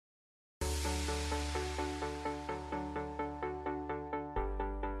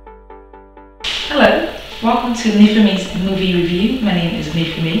Welcome to Nifemi's movie review. My name is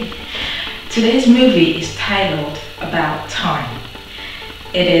Nifemi. Today's movie is titled About Time.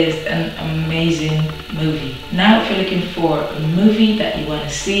 It is an amazing movie. Now, if you're looking for a movie that you want to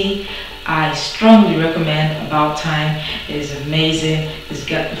see, I strongly recommend About Time. It is amazing. It's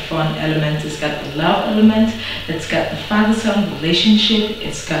got the fun element, it's got the love element, it's got the father-son relationship,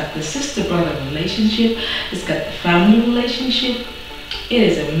 it's got the sister-brother relationship, it's got the family relationship. It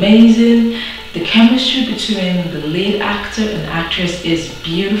is amazing. The chemistry between the lead actor and actress is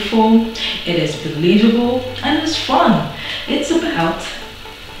beautiful. It is believable and it's fun. It's about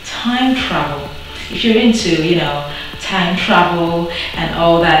time travel. If you're into, time travel and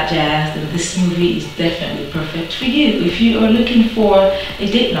all that jazz, then this movie is definitely perfect for you. If you are looking for a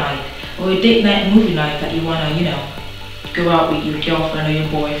date night or a date night movie night that you want to, go out with your girlfriend or your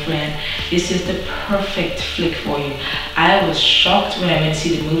boyfriend, this is the perfect flick for you. I was shocked when I went to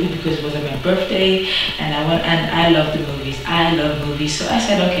see the movie because it was on my birthday, and I love the movies. I love movies, so I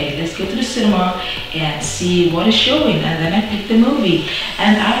said, okay, let's go to the cinema and see what is showing. And then I picked the movie,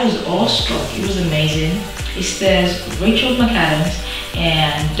 and I was awestruck. It was amazing. It stars Rachel McAdams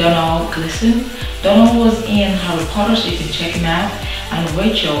and Donald Gleason. Donald was in Harry Potter, so you can check him out. And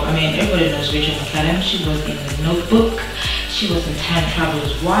Rachel, everybody knows Rachel McAdams. She was in The Notebook. She was in Time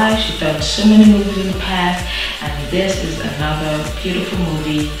Traveler's Wife. She's done so many movies in the past. And this is another beautiful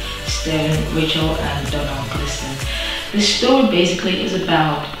movie starring Rachel and Donald Gleason. The story basically is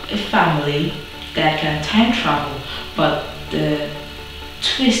about a family that can time travel, but the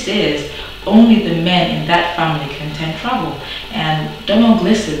twist is only the men in that family can time travel. And Donald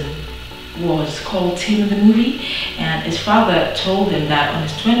Gleason was called Tim in the movie, and his father told him that on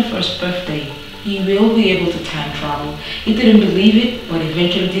his 21st birthday he will be able to time travel. He didn't believe it, but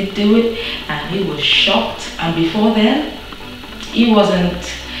eventually did do it, and he was shocked. And before then, he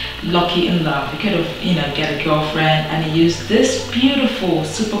wasn't lucky in love. He could have, get a girlfriend, and he used this beautiful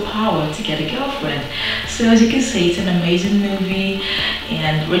superpower to get a girlfriend. So as you can see, it's an amazing movie,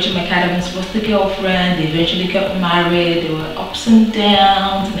 and Rachel McAdams was the girlfriend. They eventually got married. There were ups and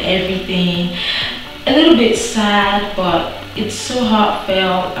downs and everything. A little bit sad, but it's so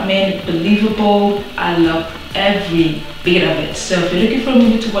heartfelt. Believable. I love every bit of it. So if you're looking for a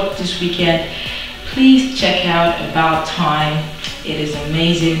movie to watch this weekend, please check out About Time. It is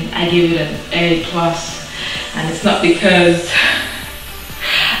amazing. I give it an A+, and it's not because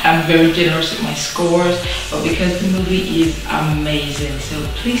I'm very generous with my scores, but because the movie is amazing. So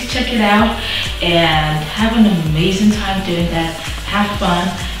please check it out and have an amazing time doing that. Have fun,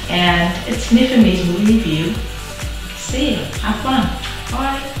 and it's Nifemi's movie review. See you. Have fun.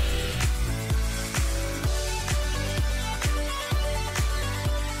 Bye.